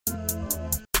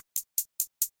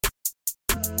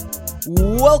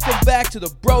Welcome back to the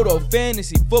Brodo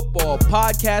Fantasy Football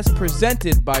Podcast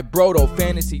presented by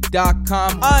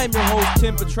BrodoFantasy.com. I'm your host,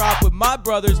 Tim Petrop, with my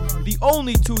brothers, the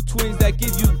only two twins that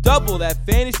give you double that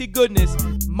fantasy goodness,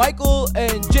 Michael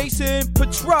and Jason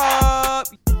Petrop.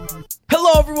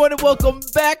 Hello, everyone, and welcome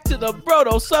back to the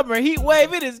Brodo Summer Heat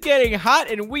Wave. It is getting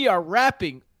hot, and we are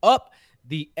wrapping up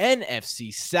the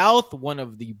NFC South, one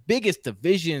of the biggest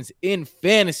divisions in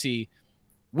fantasy,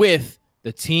 with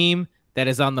the team that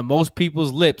is on the most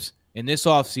people's lips in this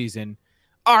offseason.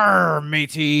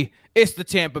 Matey, it's the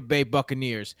Tampa Bay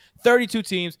Buccaneers. 32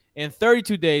 teams in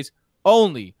 32 days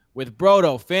only with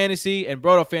Brodo Fantasy and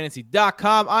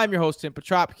BrodoFantasy.com. I'm your host, Tim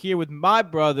Petrop, here with my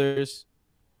brothers,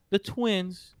 the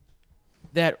twins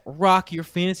that rock your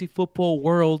fantasy football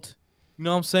world. You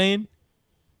know what I'm saying?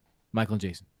 Michael and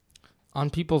Jason. On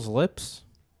people's lips?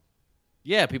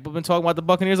 Yeah, people have been talking about the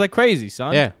Buccaneers like crazy,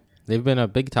 son. Yeah. They've been a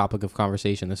big topic of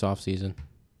conversation this offseason.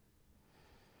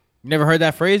 You never heard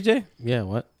that phrase, Jay? Yeah,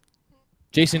 what?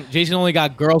 Jason only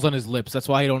got girls on his lips. That's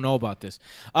why he don't know about this.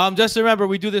 Just remember,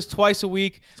 we do this twice a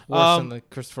week. It's worse than the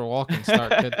Christopher Walken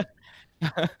start, kid.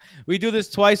 We do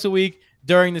this twice a week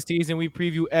during the season. We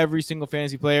preview every single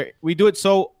fantasy player. We do it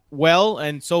so well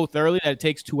and so thoroughly that it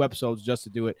takes 2 episodes just to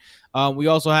do it. We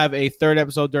also have a 3rd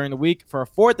episode during the week. For a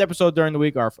 4th episode during the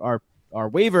week, our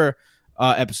waiver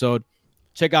episode,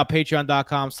 check out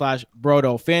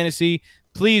patreon.com/BrodoFantasy.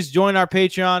 Please join our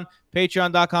Patreon,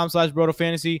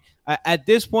 patreon.com/BrodoFantasy. At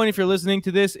this point, if you're listening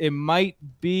to this, it might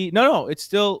be it's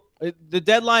still the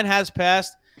deadline has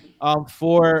passed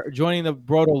for joining the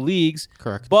Brodo leagues.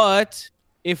 Correct. But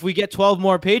if we get 12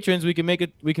 more patrons, we can make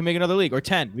another league, or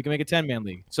 10. We can make a 10-man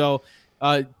league. So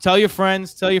tell your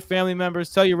friends, tell your family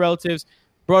members, tell your relatives,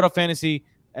 Brodo Fantasy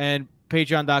and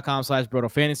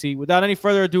patreon.com/BrodoFantasy. Without any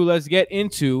further ado, let's get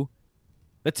into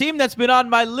the team that's been on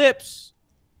my lips,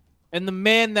 and the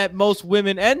man that most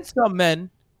women and some men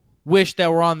wish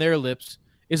that were on their lips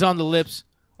is on the lips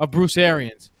of Bruce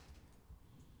Arians.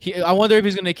 I wonder if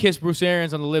he's going to kiss Bruce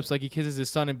Arians on the lips like he kisses his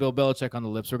son and Bill Belichick on the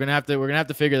lips. We're gonna have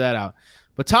to figure that out.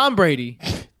 But Tom Brady,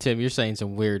 Tim, you're saying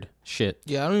some weird shit.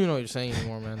 Yeah, I don't even know what you're saying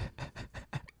anymore, man.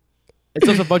 it's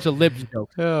just a bunch of lip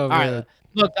jokes. Oh, All right,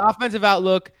 look, the offensive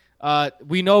outlook.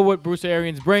 We know what Bruce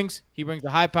Arians brings. He brings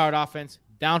a high-powered offense,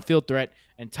 downfield threat,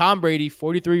 and Tom Brady,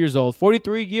 43 years old,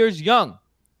 43 years young,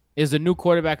 is the new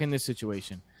quarterback in this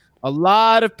situation. A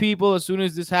lot of people, as soon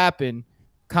as this happened,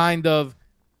 kind of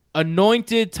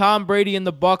anointed Tom Brady and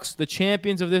the Bucs the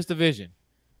champions of this division.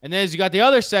 And then you got the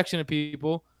other section of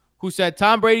people who said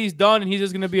Tom Brady's done and he's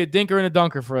just going to be a dinker and a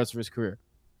dunker for us for his career.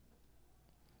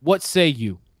 What say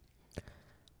you?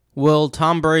 Will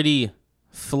Tom Brady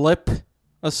flip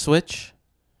a switch?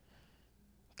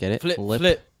 Get it? Flip.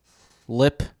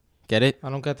 Lip. Get it? I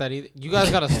don't get that either. You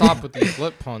guys got to stop with these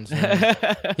lip puns, man.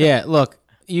 Yeah, look,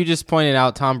 you just pointed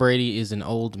out Tom Brady is an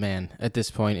old man at this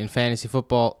point in fantasy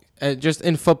football. Just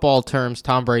in football terms,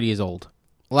 Tom Brady is old.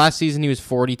 Last season, he was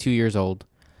 42 years old.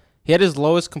 He had his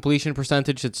lowest completion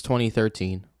percentage since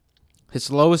 2013. His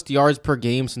lowest yards per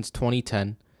game since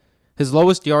 2010. His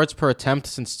lowest yards per attempt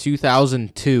since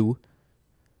 2002.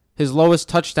 His lowest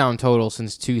touchdown total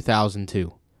since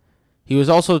 2002. He was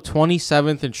also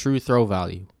 27th in true throw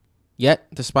value.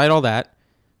 Yet, despite all that,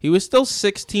 he was still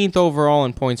 16th overall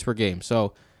in points per game.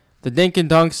 So, the dink and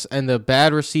dunks and the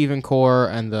bad receiving core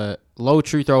and the low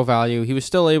true throw value, he was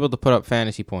still able to put up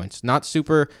fantasy points. Not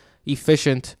super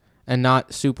efficient and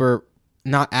not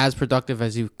as productive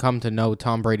as you've come to know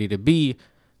Tom Brady to be,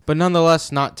 but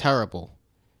nonetheless not terrible.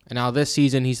 And now this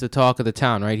season, he's the talk of the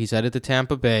town, right? He's headed to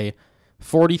Tampa Bay,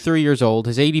 43 years old.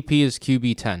 His ADP is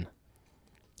QB 10.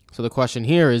 So the question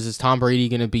here is Tom Brady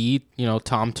going to be,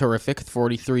 Tom Terrific,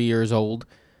 43 years old,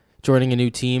 joining a new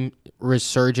team,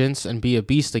 resurgence, and be a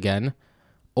beast again?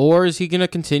 Or is he going to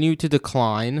continue to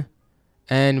decline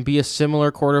and be a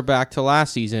similar quarterback to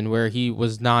last season where he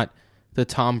was not the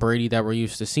Tom Brady that we're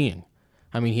used to seeing?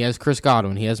 I mean, he has Chris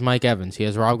Godwin, he has Mike Evans, he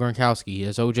has Rob Gronkowski, he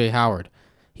has O.J. Howard,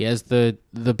 he has the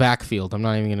backfield. I'm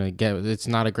not even going to get it. It's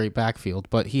not a great backfield,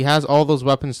 but he has all those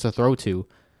weapons to throw to.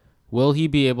 Will he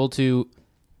be able to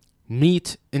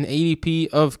meet an ADP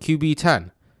of QB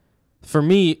 10? For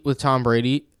me, with Tom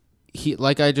Brady, he,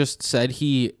 like I just said,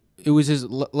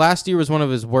 last year was one of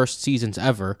his worst seasons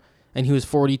ever, and he was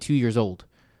 42 years old.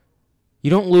 You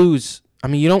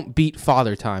don't beat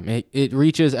father time. It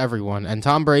reaches everyone, and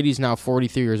Tom Brady's now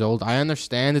 43 years old. I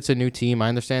understand it's a new team. I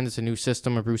understand it's a new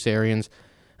system of Bruce Arians,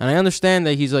 and I understand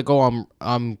that he's like, oh,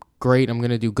 I'm great, I'm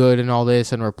going to do good and all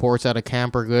this, and reports out of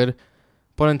camp are good.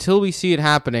 But until we see it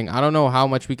happening, I don't know how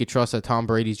much we could trust that Tom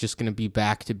Brady's just going to be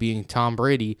back to being Tom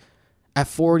Brady at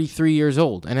 43 years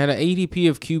old. And at an ADP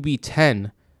of QB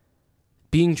 10,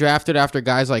 being drafted after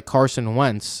guys like Carson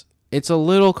Wentz, it's a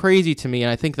little crazy to me.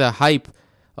 And I think the hype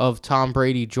of Tom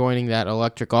Brady joining that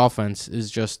electric offense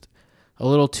is just a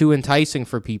little too enticing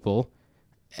for people,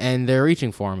 and they're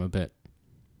reaching for him a bit.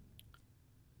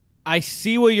 I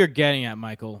see what you're getting at,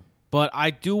 Michael, but I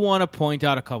do want to point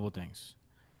out a couple things.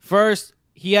 First,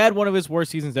 he had one of his worst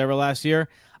seasons ever last year.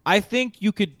 I think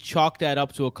you could chalk that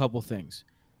up to a couple things.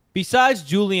 Besides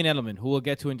Julian Edelman, who we'll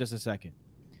get to in just a second,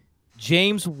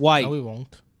 James White. No, we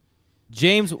won't.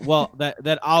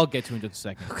 That I'll get to in just a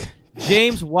second. Okay.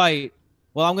 James White.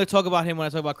 Well, I'm going to talk about him when I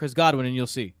talk about Chris Godwin, and you'll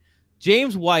see.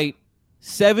 James White,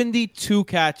 72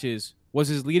 catches was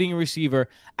his leading receiver.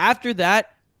 After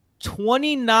that,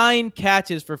 29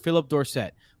 catches for Philip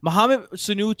Dorsett. Mohamed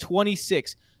Sanu,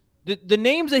 26. The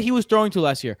names that he was throwing to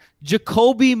last year,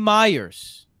 Jacoby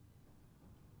Myers.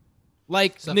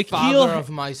 Like the father of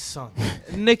my son.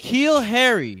 N'Keal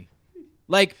Harry.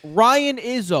 Like Ryan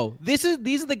Izzo. These are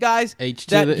the guys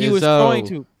that he was Izzo. throwing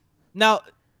to. Now,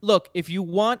 look, if you're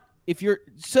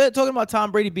talking about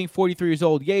Tom Brady being 43 years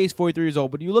old, yeah, he's 43 years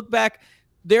old, but you look back,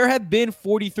 there have been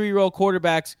 43-year-old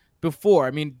quarterbacks before.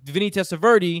 I mean, Vinny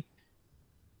Testaverde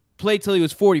played till he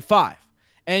was 45.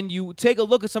 And you take a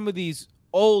look at some of these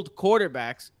old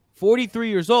quarterbacks, 43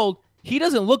 years old, he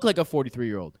doesn't look like a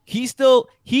 43-year-old.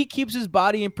 He keeps his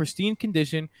body in pristine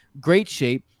condition, great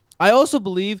shape. I also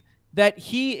believe that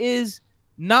he is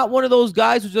not one of those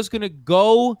guys who's just going to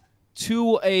go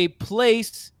to a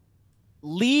place,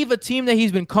 leave a team that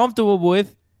he's been comfortable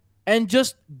with, and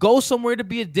just go somewhere to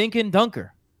be a dink and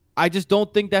dunker. I just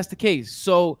don't think that's the case.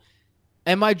 So,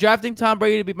 am I drafting Tom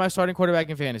Brady to be my starting quarterback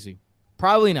in fantasy?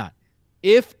 Probably not.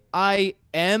 If I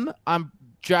am, I'm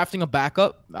drafting a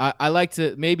backup. I like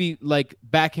to maybe like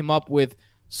back him up with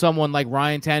someone like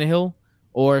Ryan Tannehill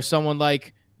or someone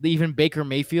like even Baker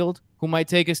Mayfield, who might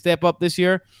take a step up this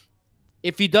year.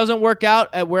 If he doesn't work out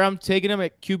at where I'm taking him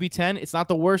at QB 10, it's not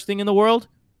the worst thing in the world.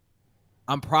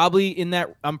 I'm probably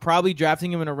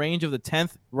drafting him in a range of the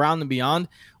 10th round and beyond,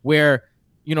 where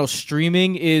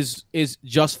streaming is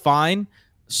just fine.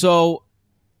 So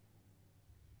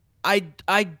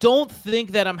I don't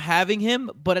think that I'm having him,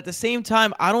 but at the same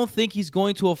time, I don't think he's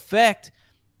going to affect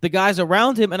the guys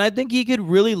around him, and I think he could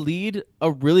really lead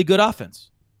a really good offense.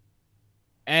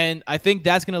 And I think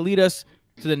that's going to lead us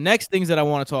to the next things that I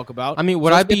want to talk about. I mean,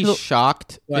 would I be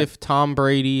shocked if Tom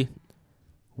Brady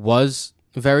was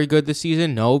very good this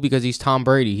season? No, because he's Tom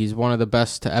Brady. He's one of the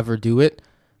best to ever do it.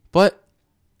 But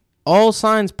all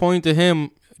signs point to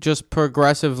him just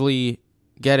progressively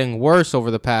getting worse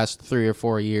over the past 3 or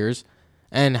 4 years.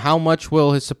 And how much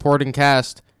will his supporting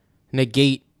cast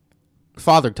negate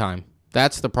father time?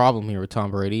 That's the problem here with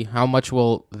Tom Brady. How much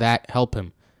will that help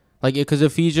him? Like, because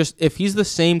if he's the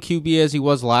same QB as he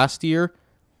was last year,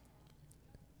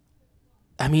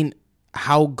 I mean,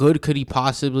 how good could he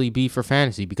possibly be for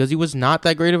fantasy? Because he was not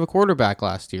that great of a quarterback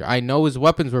last year. I know his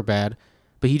weapons were bad,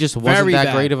 but he just wasn't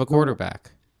that great of a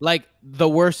quarterback. Like the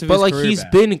worst of his career. But he's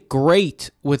been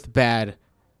great with bad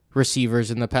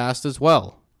receivers in the past as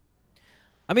well.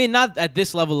 I mean, not at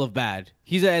this level of bad.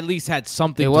 He's at least had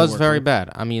something. It was very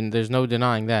bad. I mean, there's no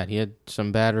denying that. He had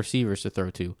some bad receivers to throw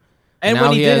to. And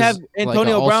when he did have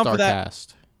Antonio Brown for that,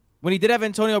 cast. When he did have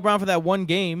Antonio Brown for that one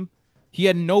game, he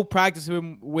had no practice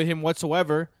with him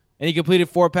whatsoever, and he completed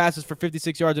 4 passes for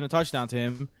 56 yards and a touchdown to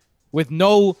him with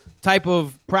no type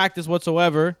of practice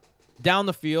whatsoever down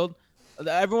the field.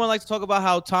 Everyone likes to talk about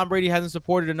how Tom Brady hasn't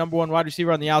supported a number 1 wide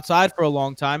receiver on the outside for a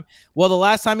long time. Well, the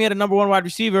last time he had a number 1 wide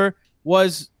receiver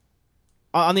was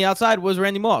on the outside was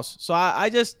Randy Moss. So I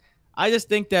just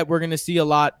think that we're going to see a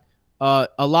lot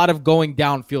of going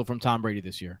downfield from Tom Brady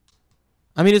this year.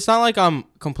 I mean, it's not like I'm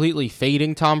completely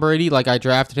fading Tom Brady. Like, I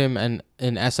drafted him in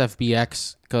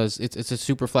SFBX because it's a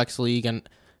super flex league, and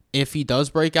if he does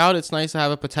break out, it's nice to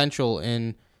have a potential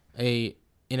in a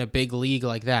big league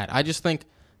like that. I just think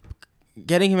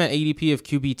getting him at ADP of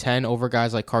QB 10 over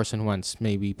guys like Carson Wentz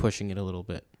may be pushing it a little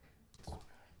bit.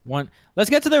 Let's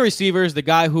get to the receivers, the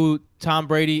guy who Tom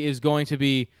Brady is going to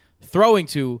be throwing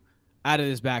to out of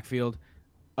this backfield.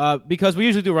 Because we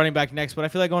usually do running back next, but I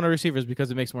feel like going to receivers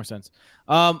because it makes more sense.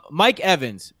 Mike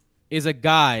Evans is a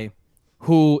guy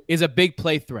who is a big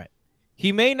play threat.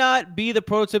 He may not be the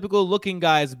prototypical looking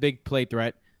guy as a big play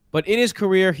threat, but in his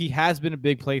career, he has been a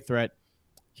big play threat.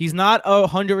 He's not a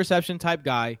 100 reception type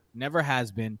guy, never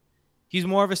has been. He's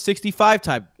more of a 65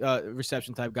 type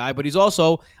reception type guy, but he's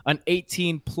also an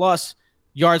 18-plus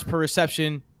yards per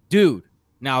reception dude.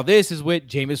 Now, this is with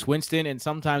Jameis Winston and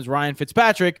sometimes Ryan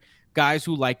Fitzpatrick, guys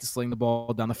who like to sling the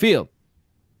ball down the field.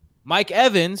 Mike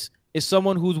Evans is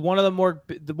someone who's one of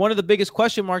the biggest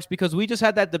question marks, because we just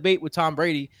had that debate with Tom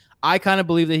Brady. I kind of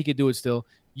believe that he could do it still.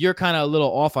 You're kind of a little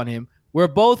off on him. We're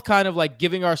both kind of like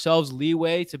giving ourselves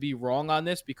leeway to be wrong on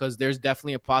this, because there's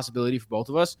definitely a possibility for both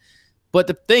of us. But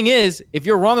the thing is, if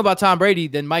you're wrong about Tom Brady,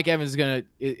 then Mike Evans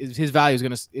his value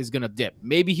is gonna dip.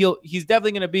 Maybe he's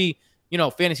definitely gonna be,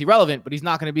 fantasy relevant, but he's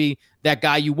not gonna be that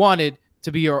guy you wanted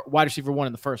to be your wide receiver 1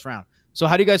 in the first round. So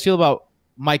how do you guys feel about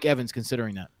Mike Evans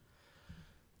considering that?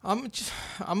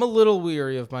 I'm a little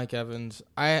weary of Mike Evans.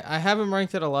 I have him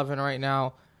ranked at 11 right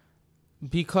now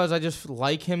because I just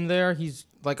like him there.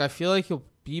 I feel like he'll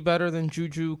be better than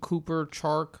Juju, Cooper,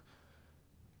 Chark,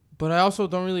 but I also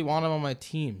don't really want him on my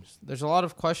teams. There's a lot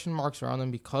of question marks around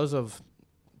him because of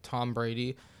Tom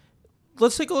Brady.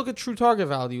 Let's take a look at true target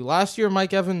value. Last year,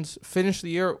 Mike Evans finished the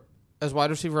year as wide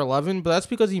receiver 11, but that's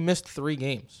because he missed 3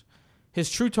 games. His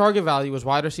true target value was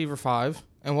wide receiver 5,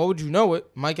 and what would you know it?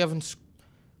 Mike Evans'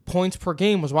 points per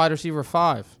game was wide receiver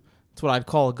 5. That's what I'd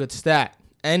call a good stat.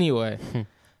 Anyway,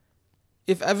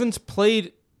 if Evans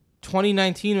played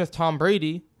 2019 with Tom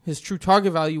Brady, his true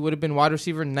target value would have been wide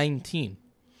receiver 19.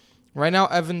 Right now,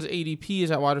 Evans' ADP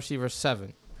is at wide receiver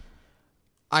 7.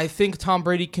 I think Tom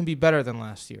Brady can be better than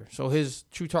last year. So his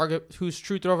true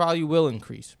throw value will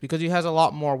increase because he has a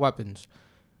lot more weapons.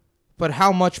 But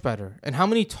how much better? And how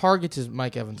many targets is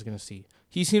Mike Evans going to see?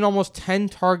 He's seen almost 10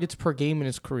 targets per game in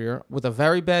his career with a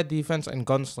very bad defense and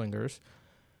gunslingers.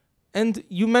 And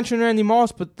you mentioned Randy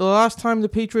Moss, but the last time the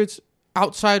Patriots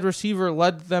outside receiver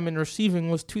led them in receiving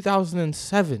was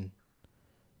 2007.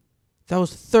 That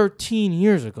was 13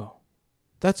 years ago.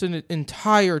 That's an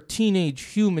entire teenage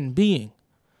human being.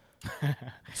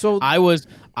 So I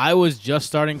was just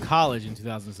starting college in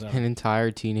 2007. An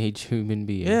entire teenage human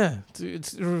being. Yeah,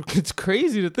 it's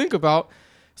crazy to think about.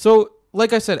 So,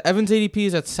 like I said, Evans' ADP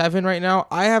is at 7 right now.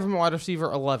 I have him at wide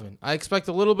receiver 11. I expect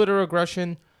a little bit of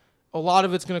regression. A lot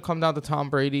of it's going to come down to Tom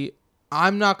Brady.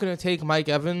 I'm not going to take Mike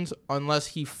Evans unless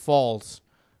he falls,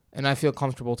 and I feel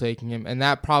comfortable taking him, and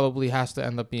that probably has to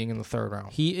end up being in the 3rd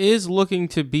round. He is looking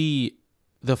to be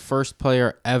the first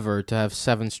player ever to have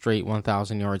 7 straight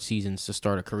 1,000-yard seasons to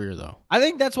start a career, though. I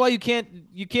think that's why you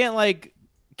can't like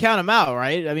count him out,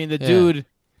 right? I mean, the dude,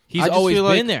 he's always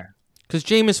been there. Because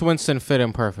Jameis Winston fit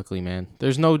him perfectly, man.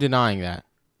 There's no denying that.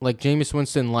 Like, Jameis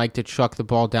Winston liked to chuck the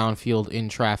ball downfield in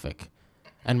traffic,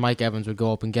 and Mike Evans would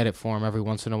go up and get it for him every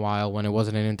once in a while when it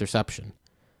wasn't an interception.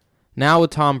 Now with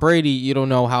Tom Brady, you don't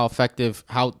know how effective,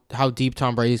 how deep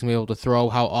Tom Brady's going to be able to throw,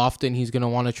 how often he's going to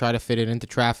want to try to fit it into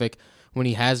traffic when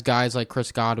he has guys like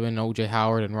Chris Godwin, O.J.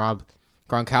 Howard, and Rob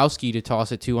Gronkowski to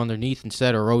toss it to underneath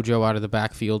instead, or Rojo out of the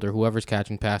backfield, or whoever's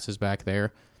catching passes back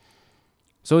there.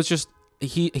 So it's just,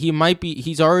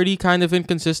 he's already kind of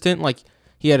inconsistent. Like,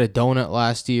 he had a donut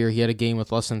last year. He had a game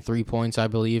with less than 3 points, I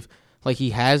believe. Like, he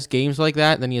has games like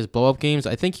that, then he has blow-up games.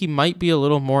 I think he might be a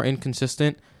little more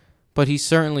inconsistent, but he's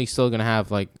certainly still going to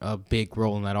have, like, a big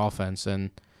role in that offense.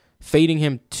 And fading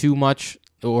him too much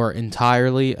or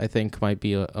entirely, I think might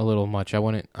be a little much. I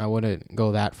wouldn't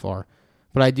go that far.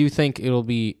 But I do think it'll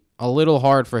be a little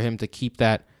hard for him to keep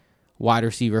that wide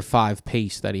receiver 5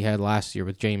 pace that he had last year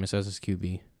with Jameis as his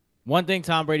QB. One thing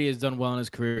Tom Brady has done well in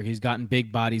his career, he's gotten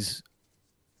big bodies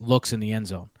looks in the end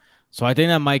zone. So I think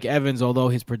that Mike Evans, although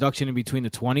his production in between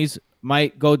the 20s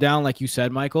might go down, like you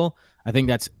said, Michael, I think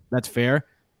that's fair.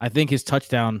 I think his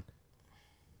touchdown,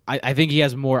 I think he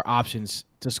has more options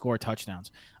to score touchdowns.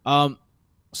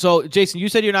 So, Jason, you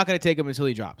said you're not going to take him until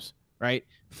he drops, right?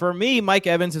 For me, Mike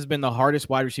Evans has been the hardest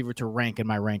wide receiver to rank in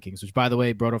my rankings, which, by the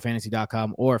way,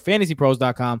 BrotoFantasy.com or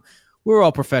FantasyPros.com, we're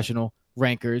all professional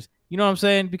rankers. You know what I'm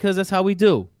saying? Because that's how we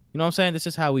do. You know what I'm saying? This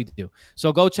is how we do.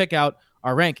 So go check out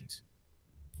our rankings.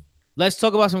 Let's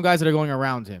talk about some guys that are going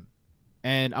around him.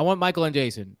 And I want Michael and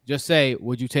Jason, just say,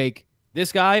 would you take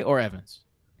this guy or Evans?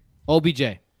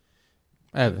 OBJ.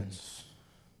 Evans.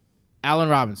 Allen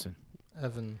Robinson.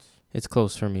 Evans. It's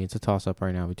close for me. It's a toss-up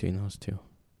right now between those two.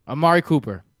 Amari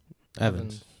Cooper.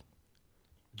 Evans.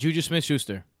 Juju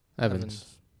Smith-Schuster.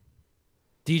 Evans.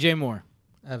 DJ Moore.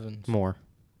 Evans. Moore.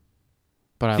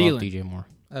 But I Thielen. love DJ Moore.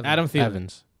 Adam Thielen.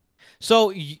 Evans.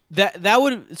 So that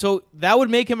would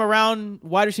make him around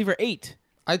wide receiver 8.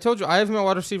 I told you I have him at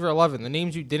wide receiver 11. The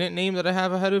names you didn't name that I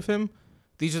have ahead of him,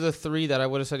 these are the 3 that I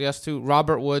would have said yes to: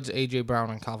 Robert Woods, AJ Brown,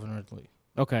 and Calvin Ridley.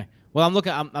 Okay. Well, I'm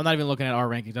not even looking at our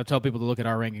rankings. I tell people to look at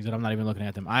our rankings, and I'm not even looking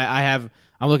at them. I'm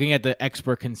looking at the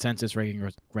expert consensus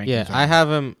rankings. Yeah, I have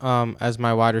him as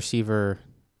my wide receiver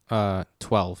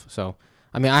 12. So,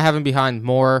 I mean, I have him behind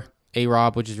Moore,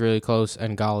 A-Rob, which is really close,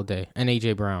 and Galladay, and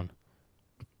AJ Brown.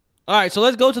 All right, so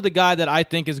let's go to the guy that I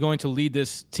think is going to lead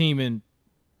this team in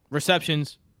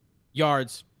receptions,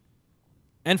 yards,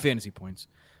 and fantasy points.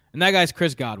 And that guy's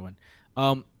Chris Godwin.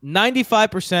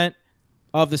 95%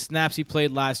 of the snaps he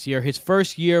played last year, his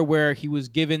first year where he was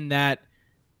given that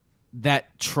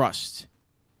trust.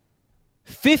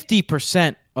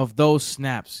 50% of those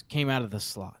snaps came out of the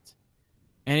slot.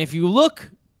 And if you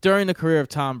look during the career of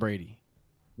Tom Brady,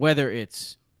 whether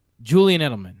it's Julian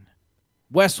Edelman,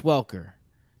 Wes Welker,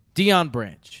 Deion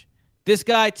Branch, this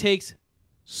guy takes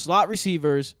slot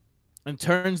receivers and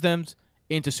turns them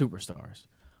into superstars.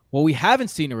 What we haven't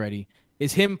seen already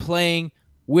is him playing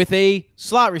with a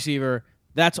slot receiver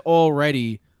that's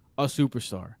already a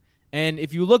superstar. And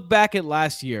if you look back at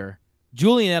last year,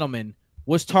 Julian Edelman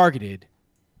was targeted,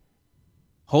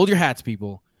 hold your hats,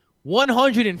 people,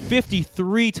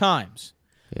 153 times.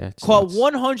 Yeah, Caught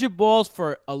 100 balls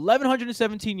for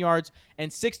 1,117 yards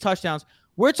and 6 touchdowns.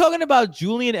 We're talking about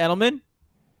Julian Edelman,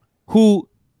 who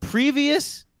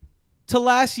previous to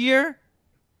last year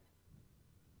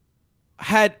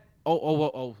had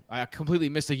I completely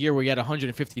missed a year where he had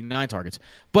 159 targets,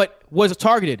 but was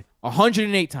targeted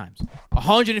 108 times,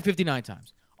 159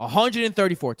 times,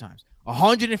 134 times,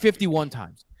 151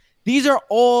 times. These are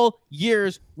all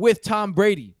years with Tom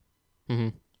Brady.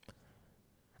 Mm-hmm.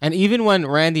 And even when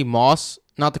Randy Moss,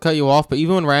 not to cut you off, but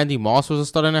even when Randy Moss was a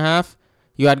stud and a half,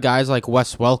 you had guys like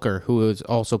Wes Welker, who was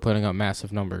also putting up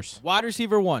massive numbers. Wide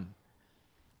receiver 1.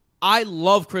 I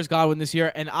love Chris Godwin this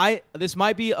year, and this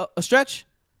might be a stretch.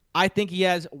 I think he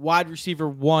has wide receiver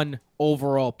 1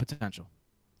 overall potential.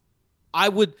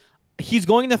 He's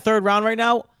going in the 3rd round right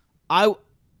now.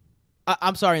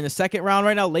 I'm sorry, in the 2nd round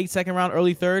right now, late 2nd round,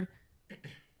 early 3rd.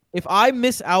 If I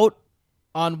miss out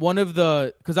on one of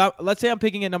the, because let's say I'm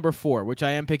picking at number 4, which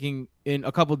I am picking in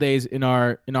a couple days in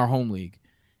our home league.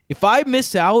 If I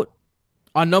miss out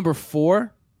on number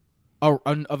 4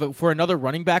 for another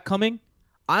running back coming,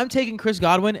 I'm taking Chris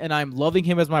Godwin and I'm loving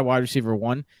him as my wide receiver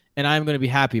 1, and I'm going to be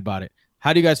happy about it.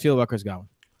 How do you guys feel about Chris Godwin?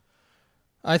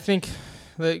 I think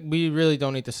that we really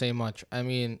don't need to say much. I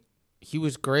mean, he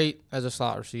was great as a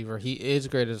slot receiver. He is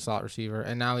great as a slot receiver,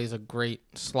 and now he's a great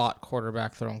slot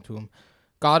quarterback thrown to him.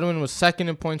 Godwin was 2nd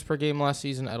in points per game last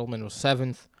season. Edelman was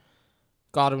 7th.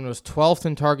 Godwin was 12th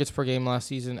in targets per game last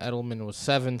season. Edelman was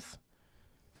 7th.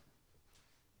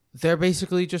 They're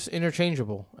basically just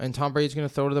interchangeable, and Tom Brady's going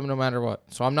to throw to them no matter what.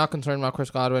 So I'm not concerned about Chris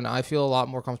Godwin. I feel a lot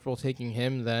more comfortable taking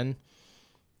him than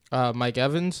Mike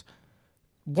Evans.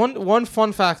 One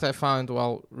fun fact I found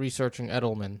while researching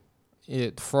Edelman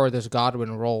for this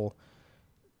Godwin role,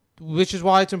 which is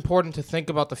why it's important to think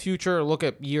about the future, look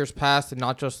at years past and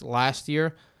not just last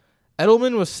year.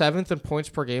 Edelman was 7th in points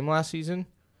per game last season,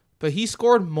 but he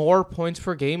scored more points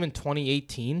per game in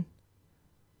 2018.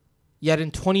 Yet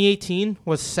in 2018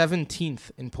 was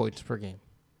 17th in points per game.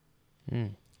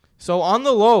 So on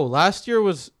the low, last year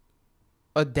was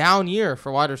a down year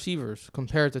for wide receivers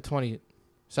compared to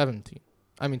 2018.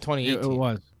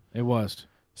 It was.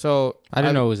 So I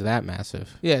didn't know it was that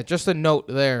massive. Yeah, just a note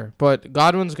there. But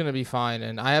Godwin's going to be fine,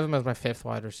 and I have him as my 5th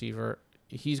wide receiver.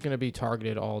 He's going to be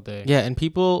targeted all day. Yeah, and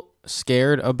people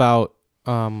scared about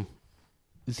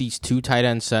these 2 tight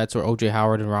end sets or O.J.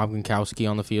 Howard and Rob Gronkowski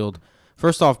on the field.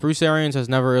 First off, Bruce Arians has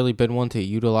never really been one to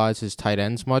utilize his tight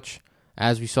ends much,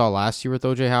 as we saw last year with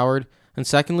O.J. Howard. And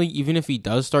secondly, even if he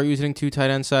does start using 2 tight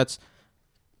end sets,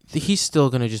 he's still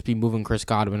going to just be moving Chris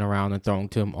Godwin around and throwing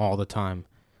to him all the time.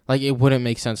 Like, it wouldn't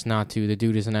make sense not to. The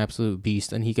dude is an absolute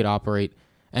beast, and he could operate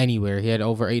anywhere. He had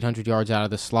over 800 yards out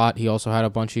of the slot. He also had a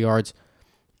bunch of yards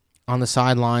on the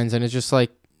sidelines, and it's just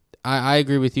like, I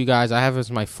agree with you guys. I have him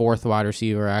as my 4th wide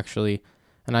receiver, actually.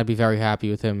 And I'd be very happy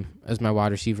with him as my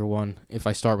wide receiver 1 if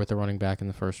I start with the running back in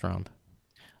the 1st round.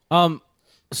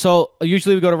 So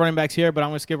usually we go to running backs here, but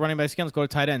I'm going to skip running backs again. Let's go to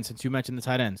tight ends since you mentioned the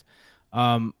tight ends.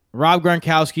 Rob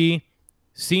Gronkowski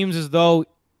seems as though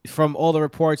from all the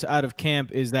reports out of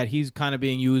camp is that he's kind of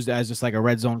being used as just like a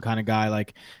red zone kind of guy,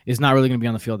 like is not really going to be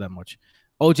on the field that much.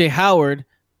 O.J. Howard,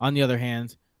 on the other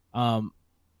hand,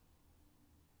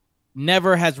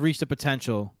 never has reached the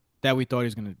potential that we thought he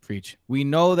was going to reach. We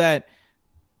know that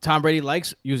Tom Brady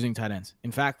likes using tight ends.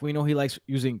 In fact, we know he likes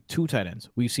using 2 tight ends.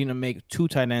 We've seen him make 2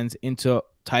 tight ends into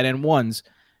tight end 1s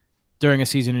during a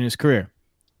season in his career.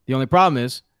 The only problem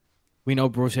is we know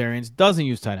Bruce Arians doesn't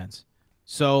use tight ends.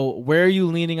 So where are you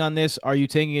leaning on this? Are you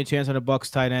taking a chance on a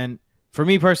Bucs tight end? For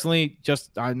me personally,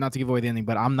 just not to give away the ending,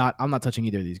 but I'm not touching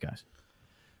either of these guys.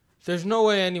 There's no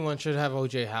way anyone should have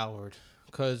O.J. Howard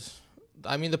because,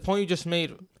 I mean, the point you just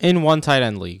made in 1 tight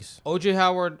end leagues. O.J.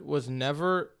 Howard was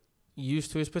never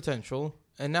used to his potential,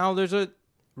 and now there's a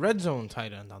red zone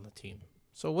tight end on the team.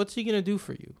 So what's he going to do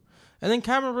for you? And then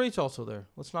Cameron Brate's also there.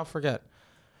 Let's not forget.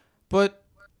 But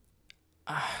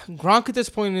Gronk at this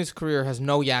point in his career has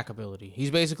no yak ability.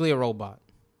 He's basically a robot.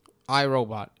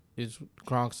 iRobot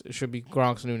should be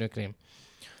Gronk's new nickname.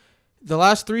 The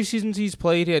last 3 seasons he's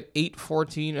played, he had 8,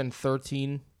 14, and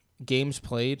 13 games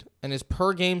played, and his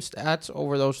per game stats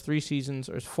over those 3 seasons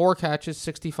are 4 catches,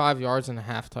 65 yards, and a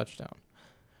half touchdown.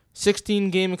 16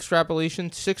 game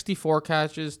extrapolation, 64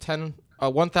 catches,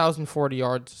 1,040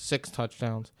 yards, 6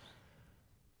 touchdowns.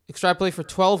 Extrapolate for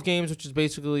 12 games, which is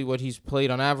basically what he's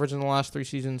played on average in the last 3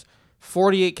 seasons.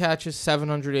 48 catches,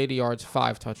 780 yards,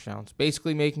 5 touchdowns.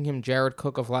 Basically making him Jared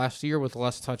Cook of last year with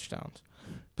less touchdowns.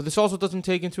 But this also doesn't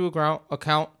take into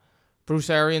account Bruce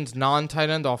Arians' non-tight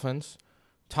end offense,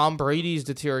 Tom Brady's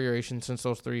deterioration since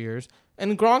those 3 years,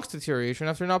 and Gronk's deterioration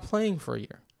after not playing for a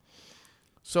year.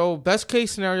 So best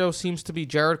case scenario seems to be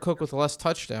Jared Cook with less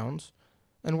touchdowns,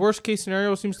 and worst case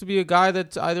scenario seems to be a guy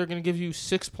that's either going to give you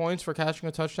 6 points for catching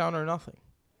a touchdown or nothing.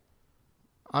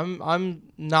 I'm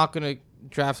not going to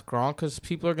draft Gronk because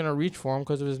people are going to reach for him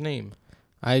because of his name.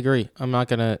 I agree. I'm not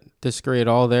going to disagree at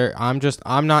all there.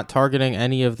 I'm not targeting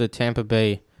any of the Tampa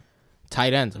Bay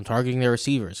tight ends. I'm targeting their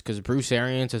receivers because Bruce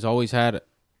Arians has always had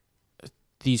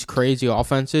these crazy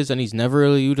offenses, and he's never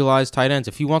really utilized tight ends.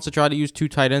 If he wants to try to use 2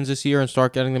 tight ends this year and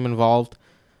start getting them involved,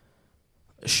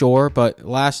 sure, but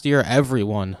last year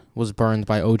everyone was burned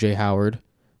by O.J. Howard.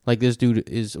 Like, this dude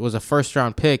was a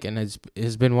first-round pick and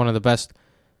has been one of the best.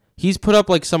 He's put up,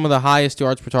 like, some of the highest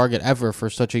yards per target ever for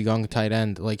such a young tight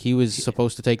end. Like, he was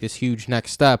supposed to take this huge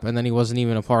next step, and then he wasn't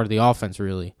even a part of the offense,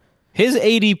 really. His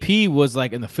ADP was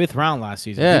like in the 5th round last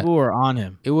season. Yeah. People were on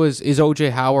him. Is O.J.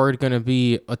 Howard going to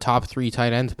be a top 3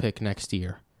 tight end pick next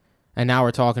year? And now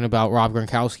we're talking about Rob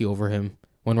Gronkowski over him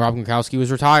when Rob Gronkowski was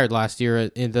retired last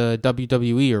year in the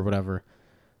WWE or whatever.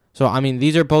 So, I mean,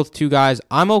 these are both 2 guys.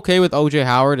 I'm okay with O.J.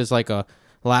 Howard as like a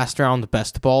last round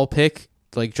best ball pick,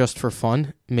 like just for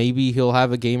fun. Maybe he'll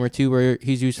have a game or 2 where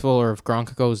he's useful, or if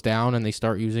Gronk goes down and they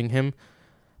start using him.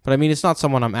 But, I mean, it's not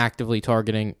someone I'm actively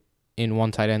targeting in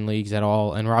 1 tight end leagues at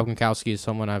all, and Rob Gronkowski is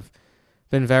someone I've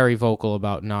been very vocal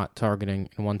about not targeting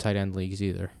in 1 tight end leagues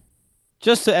either.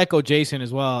 Just to echo Jason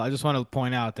as well, I just want to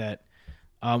point out that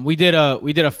we did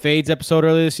a fades episode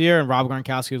earlier this year, and Rob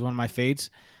Gronkowski was one of my fades,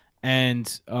 and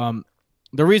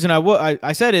the reason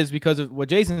I said is because of what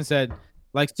Jason said.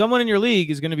 Like, someone in your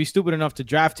league is going to be stupid enough to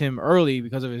draft him early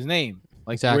because of his name.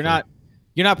 Like, exactly.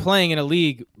 You're not playing in a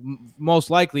league most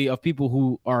likely of people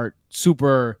who are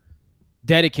super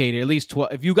dedicated. At least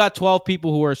 12. If you got 12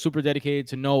 people who are super dedicated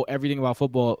to know everything about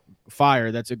football,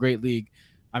 fire. That's a great league.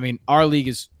 I mean, our league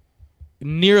is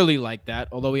nearly like that,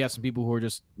 although we have some people who are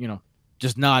just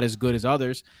not as good as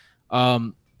others.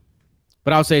 But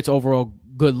I would say it's overall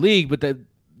good league. But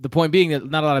the point being that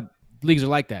not a lot of leagues are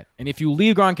like that. And if you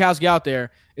leave Gronkowski out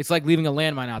there, it's like leaving a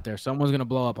landmine out there. Someone's going to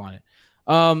blow up on it.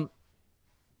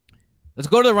 Let's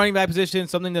go to the running back position,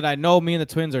 something that I know me and the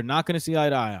Twins are not going to see eye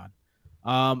to eye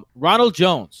on. Ronald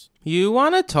Jones. You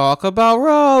want to talk about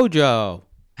Rojo?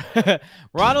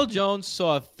 Ronald Jones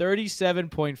saw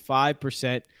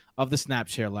 37.5% of the snap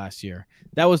share last year.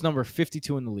 That was number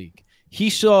 52 in the league. He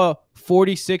saw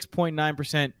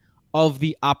 46.9% of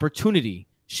the opportunity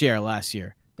share last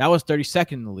year. That was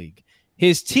 32nd in the league.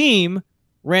 His team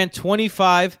ran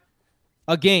 25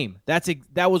 a game.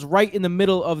 That was right in the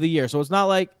middle of the year. So it's not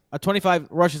like a 25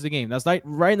 rushes a game. That's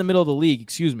right in the middle of the league,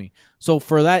 excuse me. So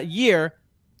for that year,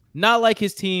 not like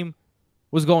his team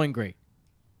was going great.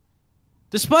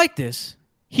 Despite this,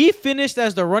 he finished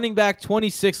as the running back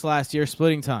 26 last year,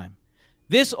 splitting time.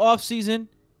 This offseason,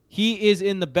 he is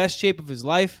in the best shape of his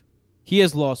life. He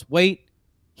has lost weight.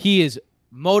 He is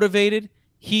motivated.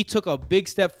 He took a big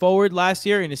step forward last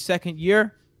year in his second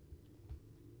year.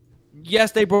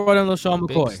 Yes, they brought in LaShawn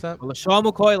McCoy. LaShawn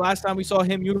McCoy, last time we saw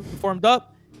him uniformed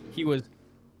up, he was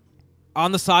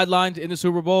on the sidelines in the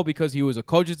Super Bowl because he was a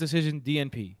coach's decision,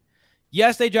 DNP.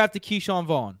 Yes, they drafted Keyshawn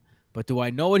Vaughn, but do I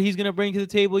know what he's going to bring to the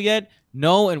table yet?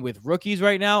 No, and with rookies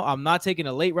right now, I'm not taking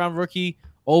a late-round rookie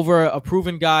over a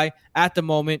proven guy at the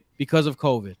moment because of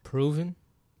COVID. Proven?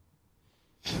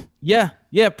 Yeah,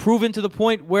 proven to the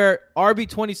point where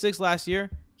RB26 last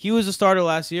year, he was a starter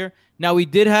last year. Now, we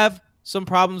did have some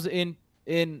problems in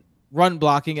run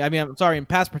blocking. In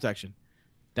pass protection.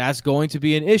 That's going to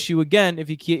be an issue again if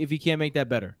he can't make that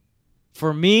better.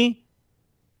 For me,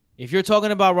 if you're talking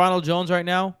about Ronald Jones right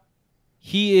now,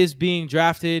 he is being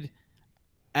drafted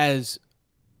as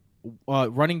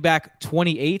running back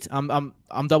 28. I'm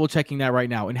double checking that right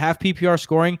now. In half PPR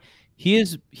scoring, he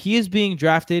is being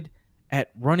drafted at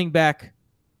running back.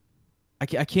 I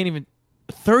can't even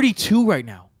 32 right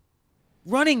now.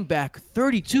 running back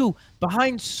 32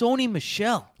 behind Sony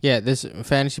Michel. Yeah, this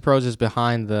Fantasy Pros is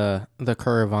behind the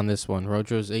curve on this one.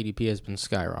 Rojo's ADP has been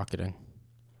skyrocketing.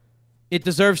 It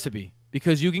deserves to be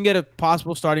because you can get a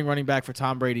possible starting running back for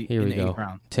Tom Brady Here in we the go. 8th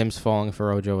round. Tim's falling for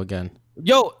Rojo again.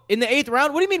 Yo, in the 8th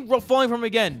round? What do you mean falling from him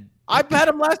again? I had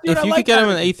him last year. If you could get him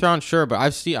in the 8th round, sure, but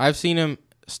I've seen him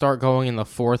start going in the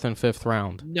 4th and 5th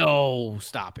round. No,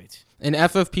 stop it. In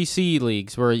FFPC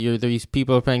leagues where these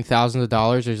people are paying thousands of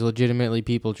dollars, there's legitimately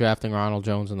people drafting Ronald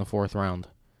Jones in the 4th round.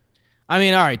 I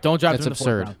mean, all right, don't draft That's him in the 4th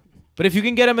absurd. round. But if you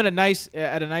can get him at a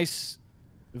nice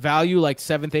value like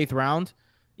 7th, 8th round,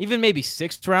 even maybe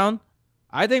 6th round,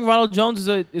 I think Ronald Jones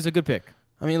is a good pick.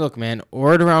 I mean, look, man,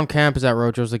 word around camp is that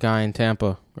Rojo's the guy in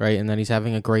Tampa, right? And that he's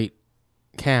having a great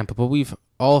camp. But we've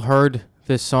all heard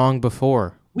this song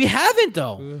before. We haven't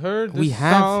though. We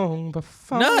have. Song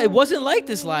before. No, it wasn't like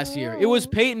this last year. It was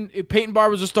Peyton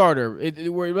Barber's a starter. And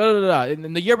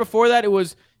the year before that, it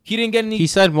was he didn't get any. He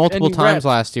said multiple any times reps.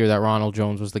 last year that Ronald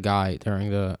Jones was the guy during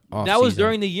the offseason. That was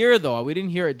during the year though. We didn't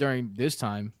hear it during this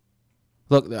time.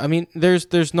 Look, I mean,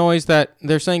 there's noise that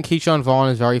they're saying Keyshawn Vaughn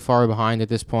is very far behind at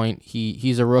this point.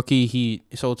 He's a rookie.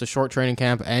 So it's a short training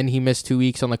camp, and he missed 2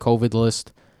 weeks on the COVID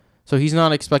list, so he's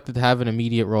not expected to have an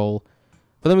immediate role.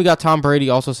 But then we got Tom Brady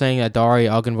also saying that Dare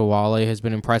Ogunbowale has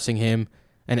been impressing him,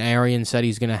 and Arians said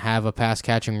he's going to have a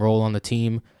pass-catching role on the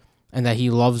team, and that he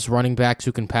loves running backs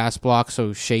who can pass block,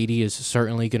 so Shady is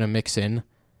certainly going to mix in.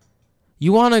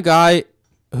 You want a guy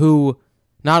who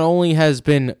not only has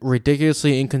been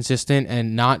ridiculously inconsistent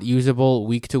and not usable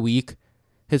week to week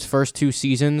his first 2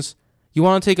 seasons, you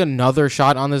want to take another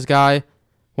shot on this guy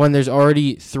when there's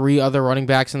already 3 other running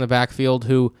backs in the backfield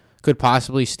who could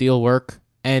possibly steal work,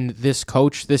 and this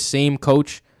same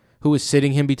coach who was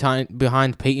sitting him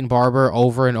behind Peyton Barber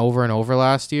over and over and over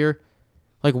last year.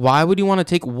 Like, why would you want to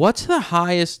take... What's the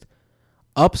highest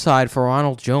upside for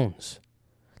Ronald Jones?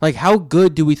 Like, how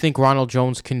good do we think Ronald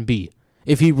Jones can be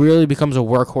if he really becomes a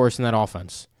workhorse in that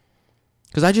offense?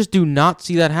 Because I just do not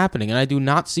see that happening, and I do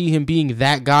not see him being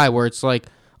that guy where it's like,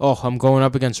 oh, I'm going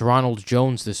up against Ronald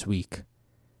Jones this week.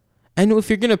 And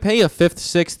if you're going to pay a 5th,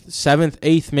 6th, 7th,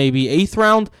 8th, maybe 8th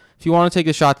round, if you want to take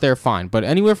a shot there, fine. But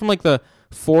anywhere from like the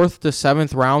 4th to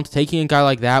 7th round, taking a guy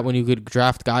like that when you could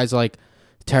draft guys like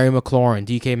Terry McLaurin,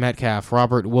 DK Metcalf,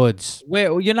 Robert Woods. Wait,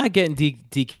 well, you're not getting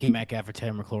DK Metcalf or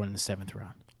Terry McLaurin in the 7th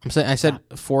round. I said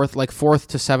 4th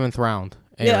to 7th round.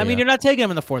 Yeah, I area. mean, you're not taking him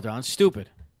in the 4th round. It's stupid.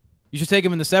 You should take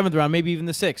him in the 7th round, maybe even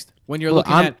the 6th. When you're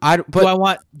looking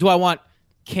do I want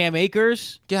Cam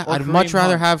Akers? Yeah, or I'd Kareem much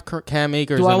rather Hunt? have Cam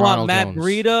Akers Do than I want Ronald Matt Jones.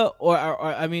 Breida or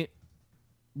I mean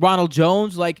Ronald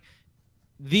Jones? Like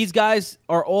these guys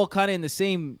are all kind of in the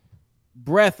same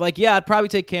breath. Like, yeah, I'd probably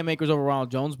take Cam Akers over Ronald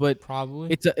Jones, but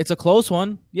Probably. it's a close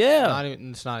one. Yeah,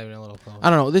 It's not even a little close. I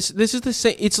don't know. This is the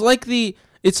same. It's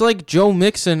like Joe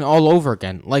Mixon all over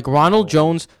again. Like Ronald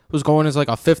Jones was going as like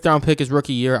a 5th round pick his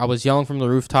rookie year. I was yelling from the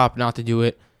rooftop not to do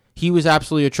it. He was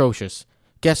absolutely atrocious.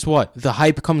 Guess what? The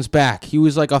hype comes back. He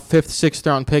was like a 5th, 6th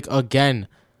round pick again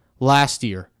last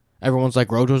year. Everyone's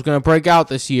like, Rojo's going to break out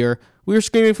this year. We were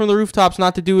screaming from the rooftops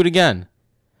not to do it again.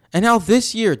 And now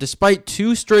this year, despite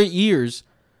 2 straight years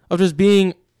of just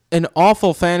being an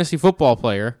awful fantasy football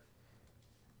player,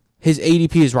 his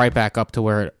ADP is right back up to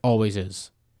where it always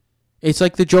is. It's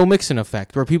like the Joe Mixon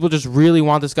effect, where people just really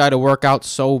want this guy to work out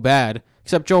so bad.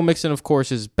 Except Joe Mixon, of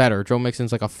course, is better. Joe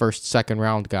Mixon's like a 1st, 2nd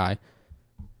round guy.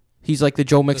 He's like the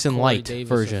Joe Mixon Corey light Davis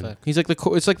version. effect. He's like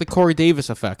it's like the Corey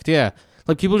Davis effect. Yeah,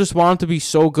 like people just want him to be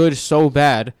so good, so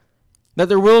bad that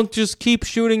they're willing to just keep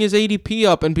shooting his ADP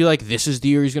up and be like, "This is the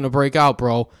year he's gonna break out,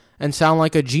 bro," and sound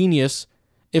like a genius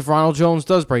if Ronald Jones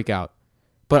does break out.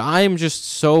 But I am just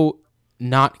so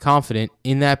not confident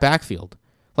in that backfield.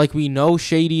 Like, we know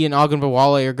Shady and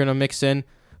Ogunbowale are gonna mix in.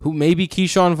 Who maybe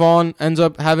Keyshawn Vaughn ends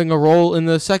up having a role in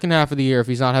the second half of the year if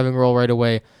he's not having a role right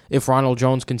away, if Ronald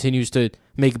Jones continues to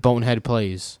make bonehead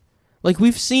plays. Like,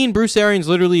 we've seen Bruce Arians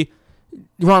literally,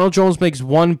 Ronald Jones makes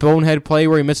one bonehead play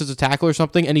where he misses a tackle or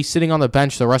something, and he's sitting on the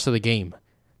bench the rest of the game.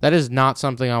 That is not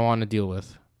something I want to deal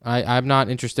with. I'm not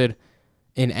interested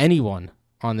in anyone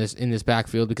in this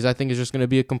backfield because I think it's just going to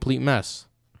be a complete mess.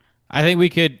 I think we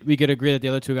could agree that the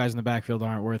other 2 guys in the backfield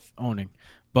aren't worth owning,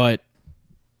 but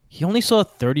he only saw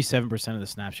 37% of the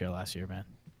snap share last year, man.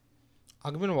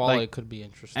 Ogunbowale could be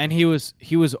interesting. And he was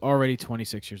already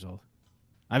 26 years old.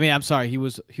 I mean, I'm sorry, he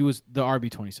was the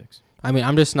RB 26. I mean,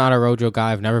 I'm just not a Rojo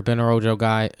guy. I've never been a Rojo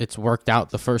guy. It's worked out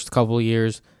the first couple of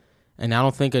years, and I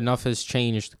don't think enough has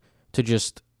changed to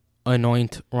just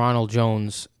anoint Ronald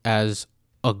Jones as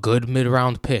a good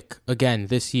mid-round pick again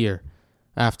this year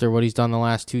after what he's done the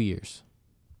last 2 years.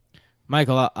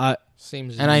 Michael,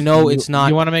 Seems. And I know You- it's not.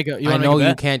 You want to make a? I know make a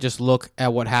you bet? can't just look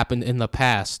at what happened in the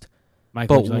past.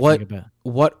 Michael, but would you like what- to make a bet?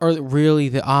 What are really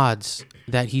the odds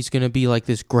that he's going to be like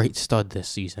this great stud this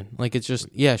season? Like, it's just,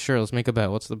 yeah, sure, let's make a bet.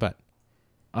 What's the bet?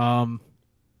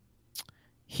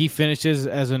 He finishes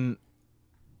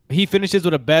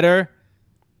with a better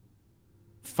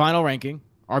final ranking,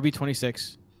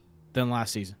 RB26, than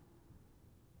last season.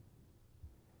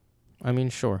 I mean,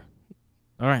 sure.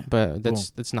 All right, But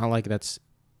that's not like that's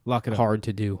lock it up. hard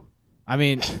to do. I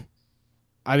mean,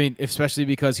 especially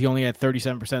because he only had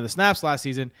 37% of the snaps last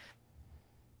season,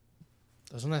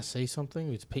 Doesn't that say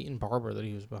something? It's Peyton Barber that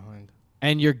he was behind.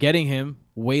 and you're getting him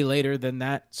way later than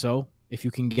that. So if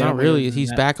you can get Not him really. later than He's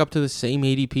that- back up to the same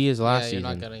ADP as last You're season.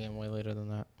 not getting him way later than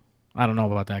that. I don't know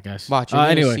about that, guys. Watch, you're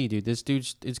gonna anyway, see, dude. This dude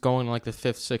is going like the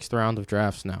 5th, 6th round of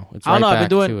drafts now. It's I right don't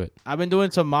know. back to it. I've been doing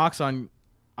some mocks on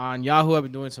Yahoo. I've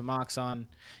been doing some mocks on.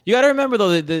 You got to remember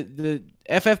though, the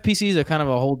FFPCs are kind of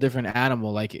a whole different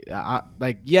animal. Like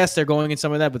yes, they're going in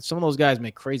some of that, but some of those guys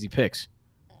make crazy picks.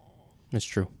 It's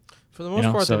true. For the most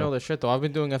know, part, so- they know their shit, though. I've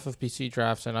been doing FFPC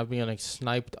drafts, and I've been getting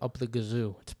sniped up the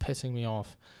gazoo. It's pissing me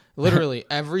off. Literally,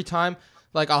 every time.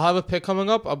 Like, I'll have a pick coming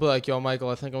up. I'll be like, yo, Michael,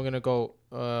 I think I'm going to go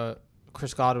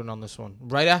Chris Godwin on this one.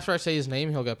 Right after I say his name,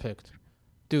 he'll get picked.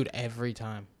 Dude, every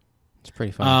time. It's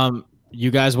pretty fun. You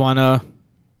guys have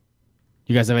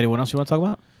anyone else you want to talk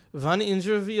about? Van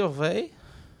injury away?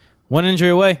 One injury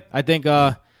away. I think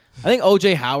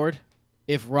OJ Howard,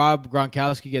 if Rob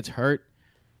Gronkowski gets hurt,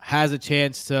 has a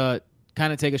chance to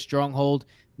kind of take a stronghold.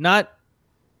 Not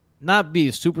be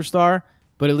a superstar,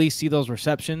 but at least see those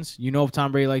receptions. You know, if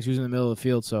Tom Brady likes using the middle of the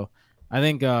field, so I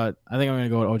think I'm going to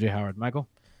go with OJ Howard. Michael,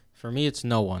 For me, it's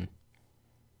no one.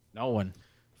 no one.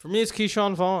 For me, it's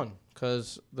Keyshawn Vaughn,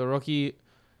 because the rookie.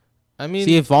 I mean,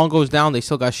 See, if Vaughn goes down, they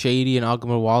still got Shady and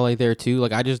Wale there too.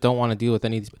 Like, I just don't want to deal with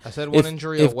any of these. I said one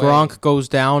injury If away. Gronk goes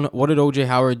down, what did OJ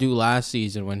Howard do last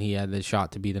season when he had the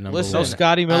shot to be the number Listen, No one?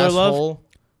 Scotty Miller love? asshole.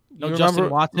 No You Justin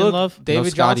remember- Watson look, love? David No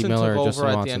Scotty Johnson Miller or took over Justin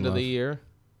at the Watson end of love. the year.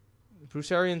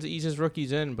 Bruce Arians eases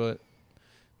rookies in, but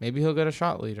maybe he'll get a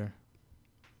shot later.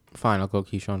 Fine, I'll go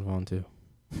Keyshawn Vaughn too.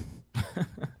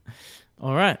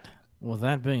 All right. Well,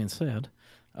 that being said,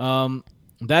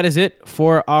 that is it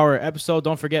for our episode.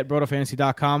 Don't forget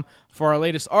BrotoFantasy.com for our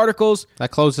latest articles. That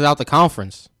closes out the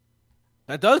conference.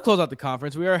 That does close out the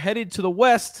conference. We are headed to the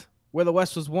West, where the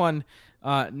West was won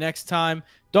next time.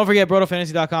 Don't forget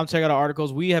BrotoFantasy.com. Check out our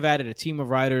articles. We have added a team of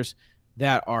writers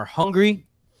that are hungry,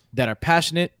 that are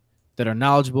passionate, that are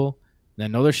knowledgeable, that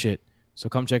know their shit. So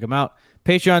come check them out.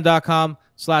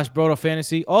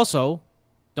 Patreon.com/BrotoFantasy. Also,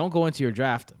 don't go into your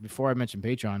draft, before I mention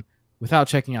Patreon, without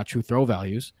checking out True Throw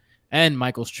Values and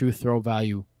Michael's True Throw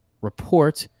Value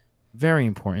Report. Very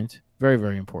important. Very,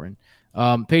 very important.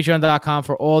 Patreon.com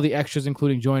for all the extras,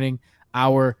 including joining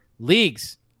our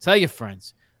leagues. Tell your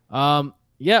friends.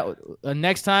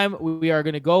 Next time we are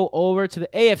going to go over to the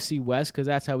AFC West, because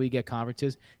that's how we get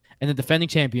conferences, and the defending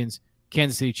champions,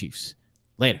 Kansas City Chiefs.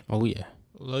 Later. Oh, yeah.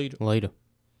 Later. Later.